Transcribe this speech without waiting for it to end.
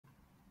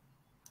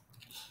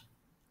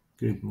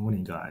Good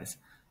morning, guys.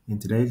 In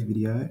today's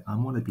video,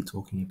 I'm going to be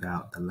talking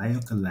about the lay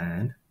of the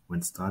land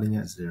when starting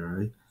at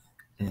zero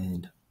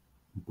and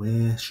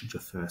where should your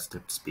first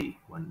steps be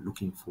when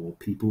looking for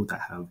people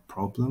that have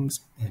problems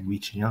and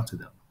reaching out to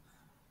them.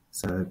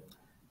 So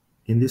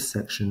in this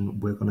section,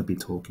 we're going to be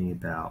talking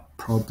about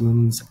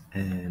problems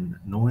and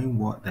knowing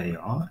what they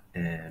are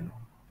and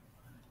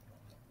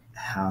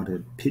how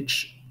to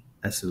pitch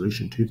a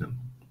solution to them.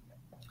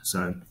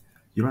 So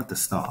you're at the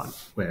start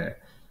where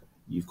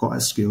you've got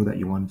a skill that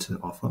you want to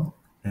offer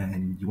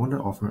and you want to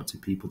offer it to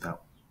people that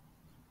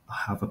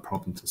have a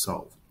problem to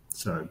solve.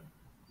 So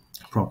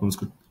problems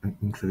could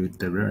include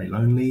they're very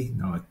lonely,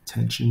 no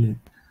attention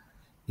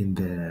in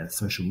their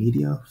social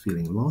media,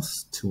 feeling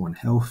lost, too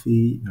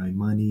unhealthy, no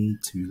money,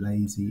 too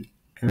lazy.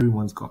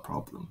 Everyone's got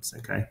problems,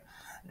 okay?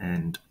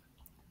 And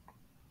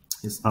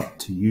it's up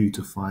to you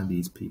to find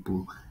these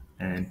people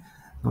and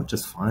not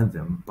just find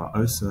them, but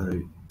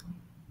also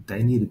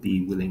they need to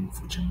be willing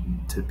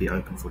to be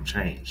open for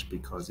change,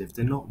 because if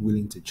they're not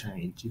willing to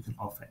change, you can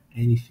offer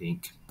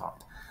anything,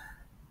 but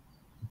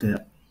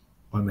they're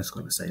almost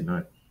going to say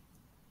no.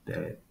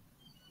 They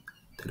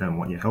don't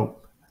want your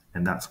help.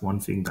 And that's one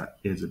thing that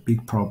is a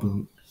big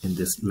problem in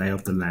this lay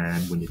of the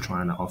land when you're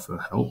trying to offer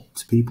help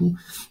to people.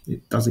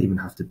 It doesn't even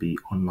have to be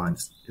online,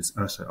 it's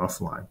also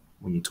offline.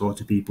 When you talk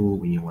to people,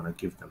 when you want to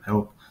give them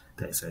help,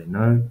 they say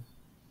no.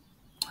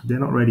 They're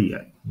not ready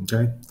yet,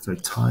 okay? So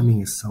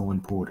timing is so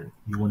important.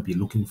 You want to be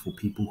looking for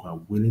people who are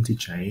willing to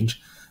change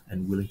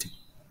and willing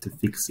to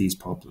fix these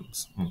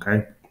problems,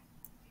 okay?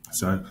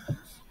 So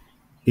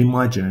in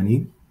my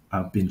journey,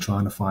 I've been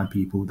trying to find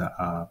people that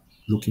are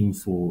looking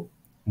for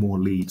more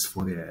leads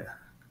for their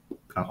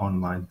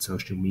online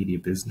social media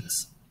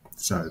business.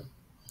 So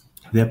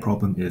their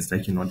problem is they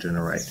cannot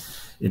generate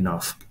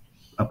enough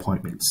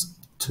appointments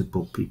to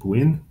book people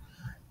in,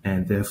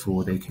 and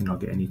therefore they cannot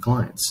get any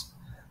clients.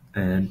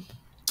 And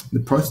the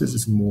process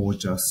is more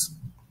just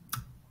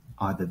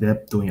either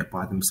they're doing it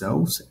by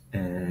themselves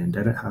and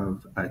they don't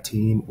have a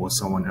team or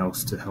someone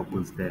else to help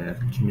with their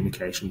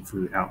communication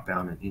through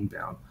outbound and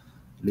inbound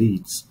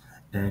leads.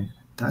 And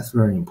that's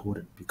very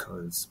important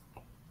because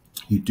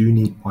you do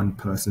need one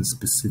person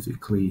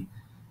specifically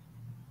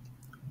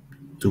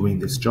doing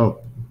this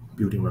job,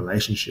 building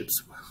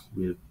relationships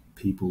with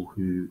people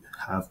who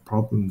have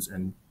problems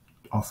and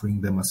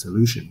offering them a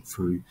solution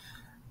through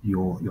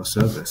your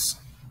service.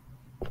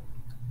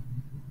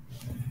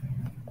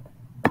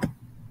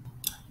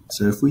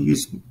 So if we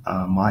use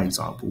my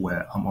example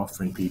where I'm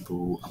offering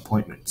people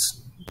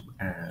appointments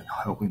and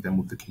helping them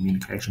with the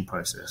communication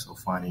process of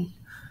finding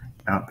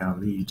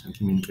outbound leads and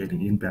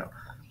communicating inbound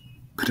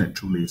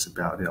potential leads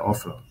about their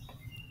offer.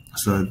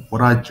 So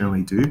what I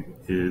generally do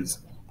is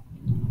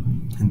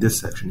in this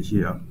section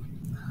here,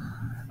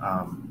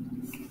 I'm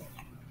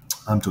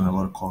doing a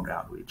lot of cold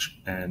outreach,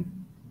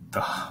 and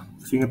the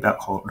thing about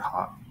cold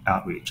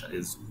outreach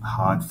is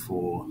hard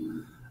for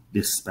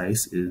this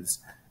space is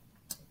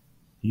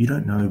you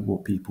don't know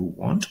what people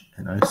want,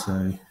 and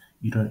also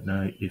you don't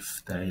know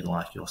if they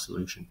like your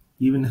solution.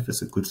 Even if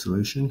it's a good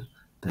solution,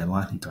 they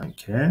likely don't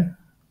care,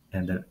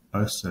 and they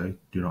also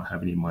do not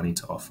have any money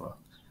to offer.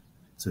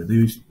 So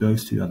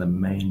those two are the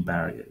main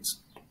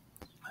barriers.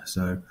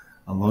 So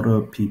a lot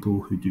of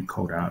people who do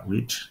cold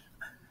outreach,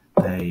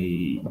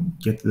 they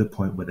get to the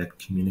point where they're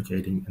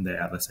communicating and they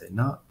either say,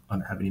 no, I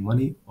don't have any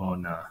money, or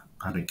no,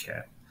 I don't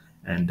care.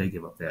 And they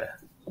give up there.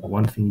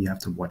 One thing you have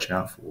to watch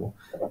out for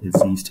is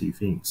these two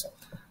things.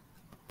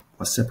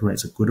 What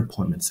separates a good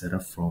appointment setter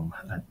from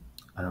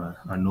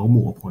a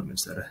normal appointment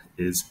setter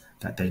is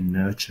that they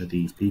nurture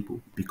these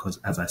people, because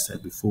as I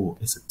said before,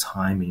 it's a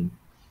timing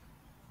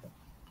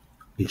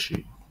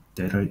issue.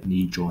 They don't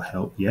need your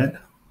help yet,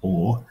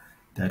 or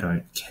they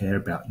don't care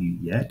about you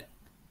yet,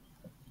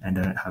 and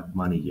they don't have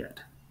money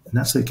yet. And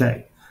that's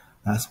okay.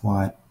 That's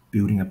why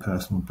building a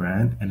personal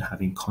brand and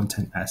having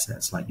content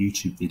assets like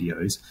YouTube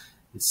videos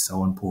is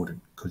so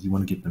important, because you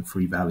want to give them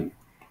free value.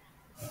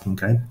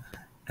 Okay?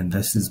 And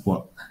this is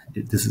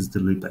the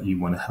loop that you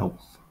want to help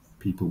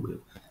people with.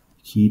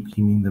 Keep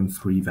giving them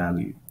free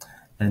value.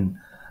 And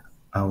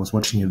I was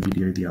watching a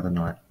video the other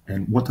night,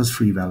 and what does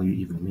free value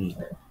even mean?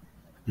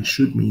 It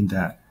should mean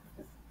that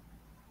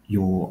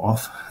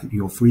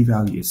your free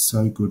value is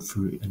so good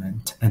through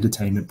an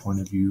entertainment point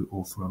of view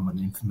or from an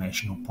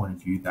informational point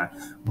of view that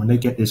when they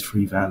get this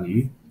free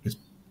value, it's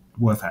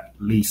worth at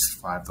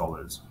least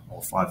 $5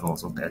 or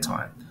 $5 of their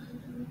time.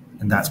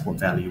 And that's what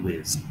value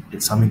is.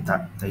 It's something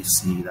that they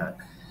see that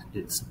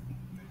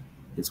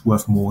it's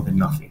worth more than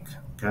nothing,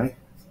 okay?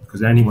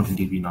 Because anyone can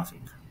give you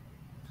nothing.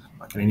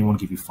 Like, can anyone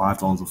give you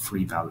 $5 of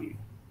free value?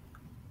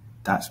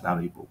 That's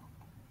valuable.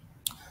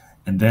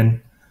 And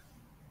then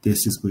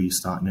this is where you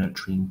start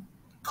nurturing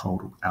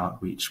cold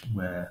outreach,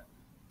 where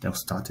they'll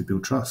start to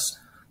build trust.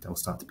 They'll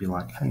start to be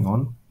like, hang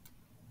on,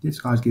 this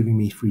guy's giving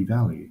me free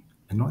value,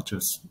 and not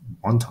just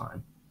one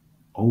time,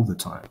 all the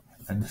time.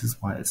 And this is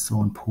why it's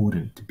so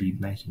important to be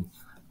making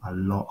a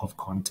lot of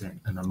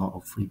content and a lot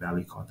of free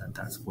value content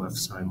that's worth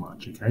so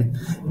much, okay?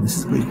 And this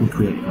is where you can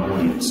create an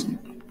audience,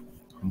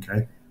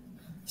 okay?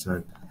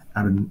 So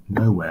out of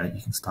nowhere,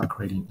 you can start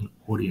creating an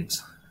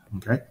audience,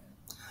 okay?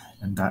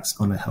 And that's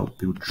going to help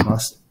build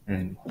trust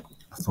and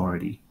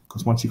authority.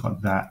 Because once you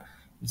got that,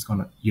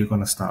 you're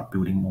gonna start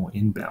building more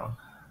inbound.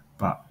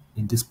 But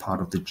in this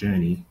part of the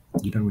journey,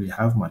 you don't really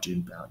have much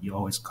inbound. You're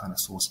always kind of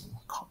sourcing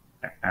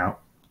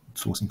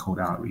cold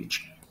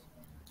outreach.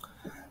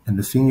 And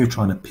the thing you're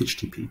trying to pitch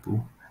to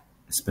people,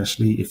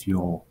 especially if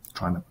you're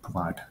trying to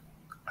provide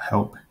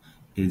help,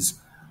 is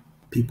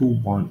people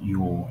want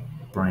your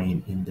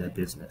brain in their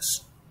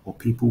business, or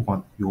people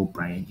want your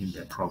brain in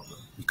their problem,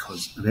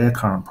 because their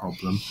current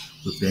problem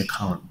with their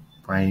current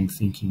brain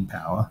thinking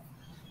power,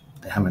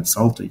 they haven't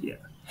solved it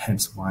yet.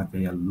 Hence why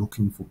they are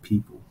looking for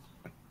people.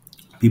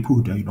 People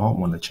who do not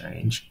want to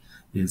change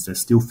is they're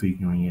still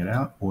figuring it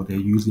out, or they're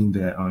using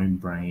their own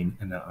brain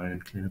and their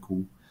own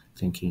clinical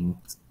thinking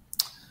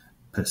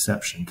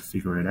perception to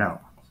figure it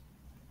out.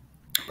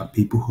 But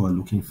people who are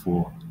looking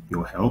for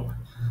your help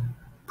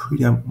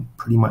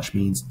pretty much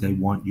means they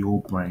want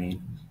your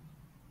brain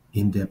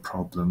in their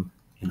problem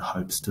in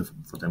hopes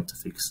for them to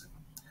fix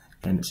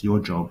it. And it's your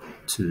job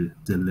to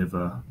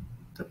deliver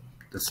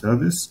the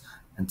service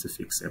and to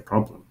fix their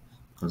problem.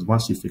 Because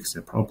once you fix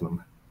their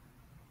problem,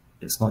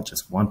 it's not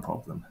just one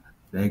problem.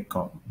 They've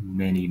got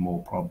many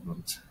more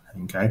problems,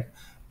 okay?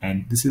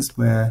 And this is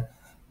where,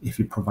 if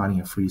you're providing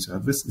a free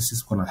service, this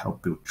is going to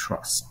help build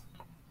trust.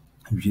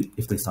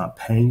 If they start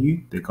paying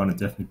you, they're going to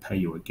definitely pay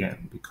you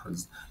again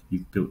because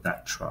you've built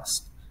that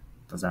trust.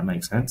 Does that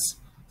make sense?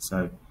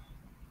 So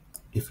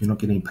if you're not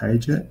getting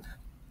paid yet,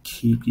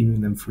 keep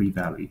giving them free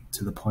value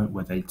to the point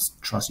where they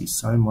trust you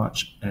so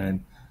much,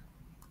 and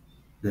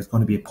there's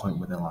going to be a point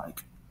where they're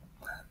like,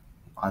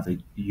 either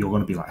you're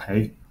going to be like,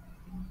 hey,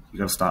 you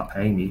got to start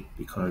paying me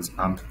because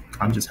I'm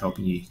just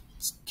helping you,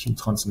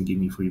 constantly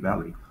give me free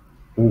value,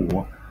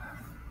 or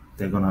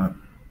they're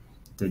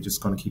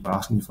just going to keep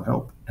asking you for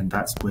help, and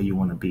that's where you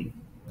want to be.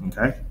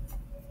 Okay,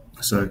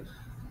 so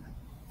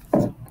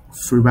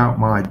throughout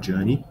my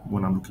journey,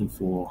 when I'm looking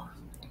for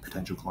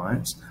potential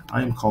clients,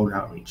 I am cold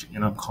outreach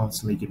and I'm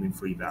constantly giving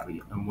free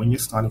value. And when you're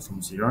starting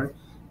from zero,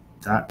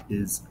 that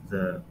is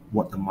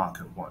what the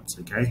market wants.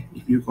 Okay,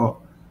 if you've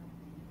got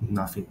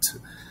nothing to,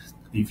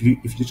 if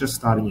you're just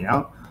starting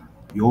out,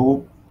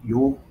 your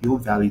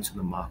value to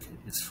the market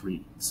is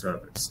free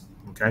service.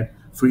 Okay,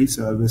 free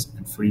service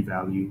and free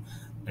value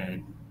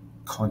and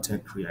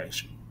content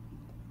creation.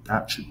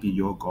 That should be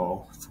your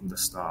goal from the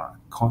start.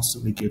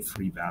 Constantly give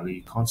free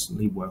value,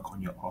 constantly work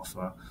on your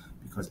offer,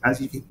 because as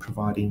you keep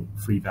providing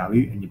free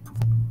value and you're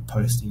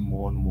posting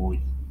more and more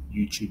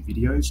YouTube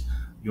videos,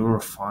 you're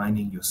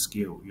refining your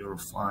skill, you're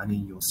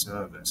refining your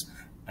service.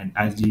 And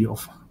as you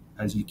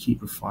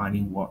keep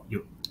refining what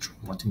you're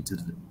wanting to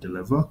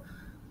deliver,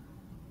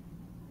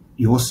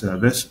 your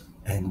service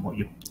and what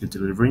you're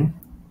delivering,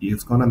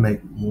 it's going to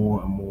make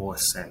more and more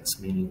sense,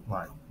 meaning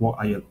like, what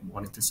are you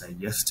wanting to say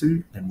yes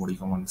to and what are you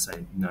going to want to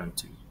say no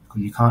to?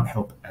 Because you can't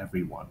help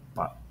everyone,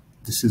 but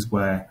this is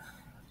where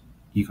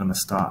you're going to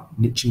start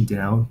niching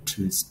down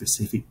to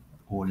specific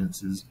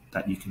audiences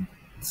that you can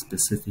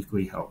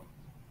specifically help.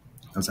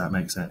 Does that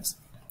make sense?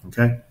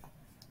 Okay,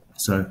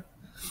 so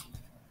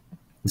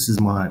this is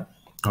my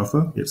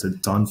offer. It's a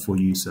done for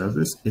you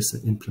service. It's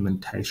an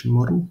implementation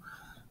model.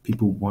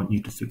 People want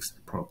you to fix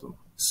the problem.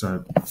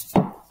 So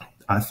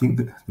I think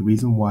that the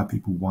reason why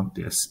people want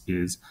this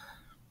is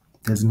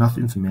there's enough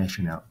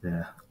information out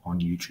there on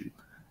YouTube.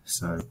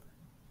 So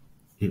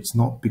it's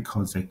not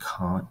because they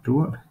can't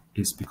do it,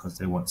 it's because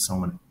they want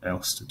someone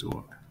else to do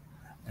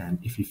it. And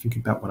if you think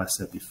about what I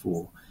said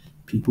before,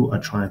 people are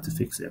trying to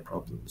fix their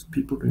problems.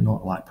 People do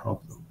not like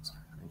problems,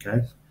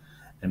 okay?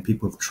 And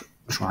people have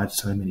tried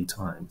so many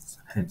times,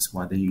 hence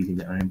why they're using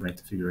their own brain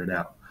to figure it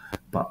out.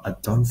 But a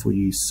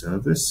done-for-you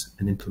service,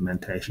 an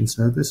implementation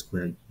service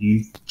where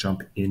you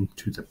jump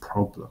into the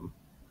problem,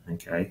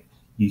 okay?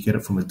 You get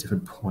it from a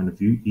different point of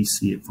view. You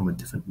see it from a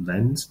different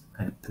lens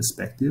and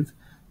perspective.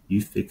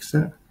 You fix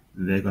it.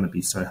 They're going to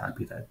be so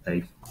happy that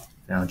they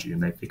found you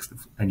and they fixed it,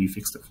 and you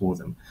fixed it for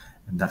them.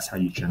 And that's how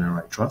you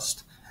generate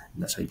trust.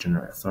 And that's how you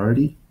generate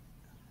authority.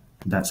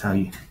 And that's how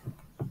you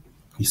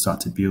start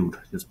to build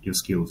your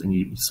skills and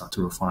you start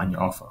to refine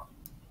your offer,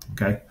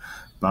 okay?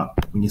 But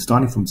when you're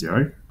starting from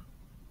zero,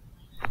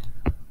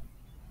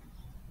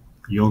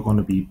 you're going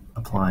to be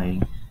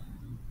applying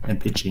and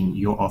pitching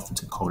your offer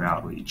to cold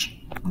outreach,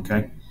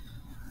 okay?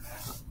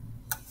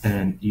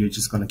 And you're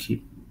just going to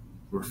keep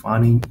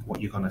refining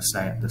what you're going to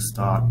say at the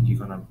start. You're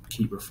going to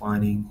keep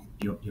refining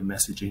your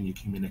messaging, your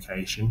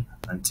communication,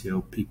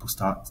 until people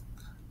start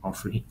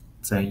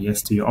saying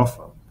yes to your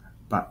offer.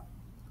 But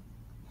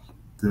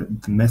the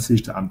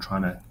message that I'm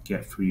trying to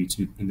get through you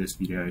to in this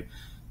video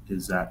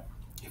is that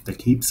if they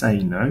keep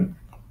saying no,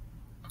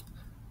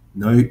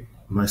 no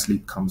mostly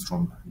comes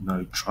from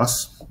no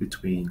trust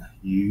between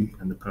you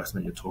and the person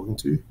that you're talking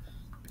to,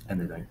 and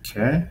they don't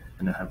care,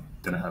 and they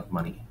don't have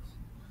money.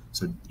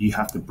 So you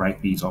have to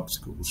break these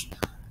obstacles,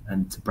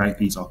 and to break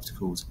these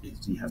obstacles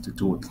is you have to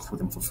do it for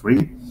them for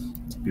free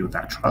to build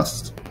that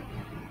trust.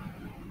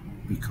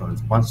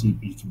 Because once you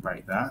can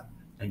break that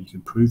and you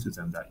can prove to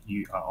them that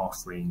you are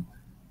offering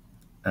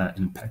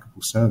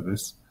impeccable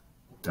service,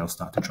 they'll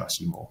start to trust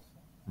you more.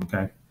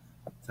 Okay,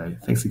 so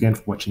thanks again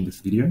for watching this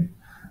video.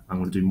 I'm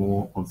going to do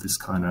more of this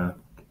kind of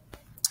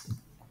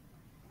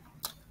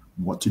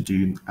what to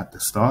do at the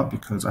start,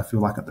 because I feel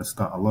like at the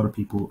start a lot of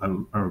people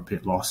are a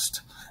bit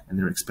lost and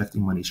they're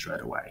expecting money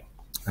straight away.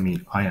 I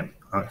mean, I'm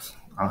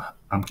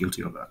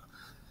guilty of that.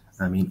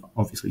 I mean,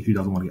 obviously, who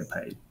doesn't want to get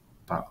paid?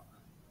 But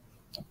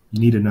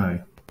you need to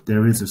know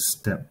there is a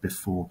step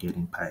before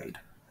getting paid,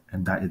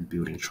 and that is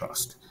building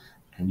trust.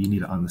 And you need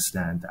to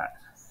understand that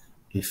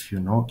if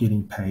you're not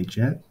getting paid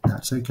yet,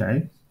 that's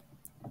okay.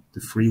 The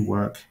free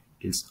work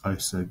is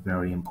also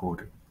very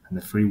important. And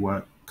the free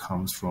work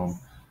comes from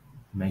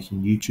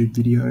making YouTube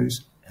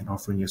videos and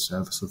offering your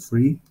service for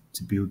free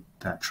to build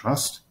that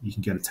trust. You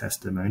can get a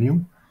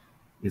testimonial.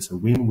 It's a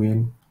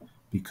win-win,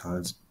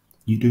 because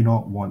you do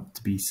not want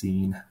to be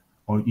seen,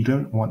 or you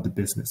don't want the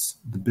business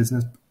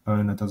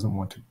owner doesn't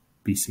want to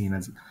be seen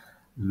as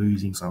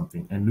losing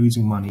something, and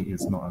losing money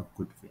is not a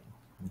good thing.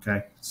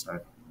 Okay, so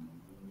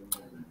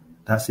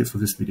that's it for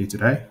this video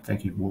today.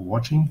 Thank you for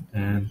watching,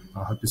 and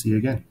I hope to see you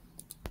again.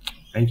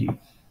 Thank you.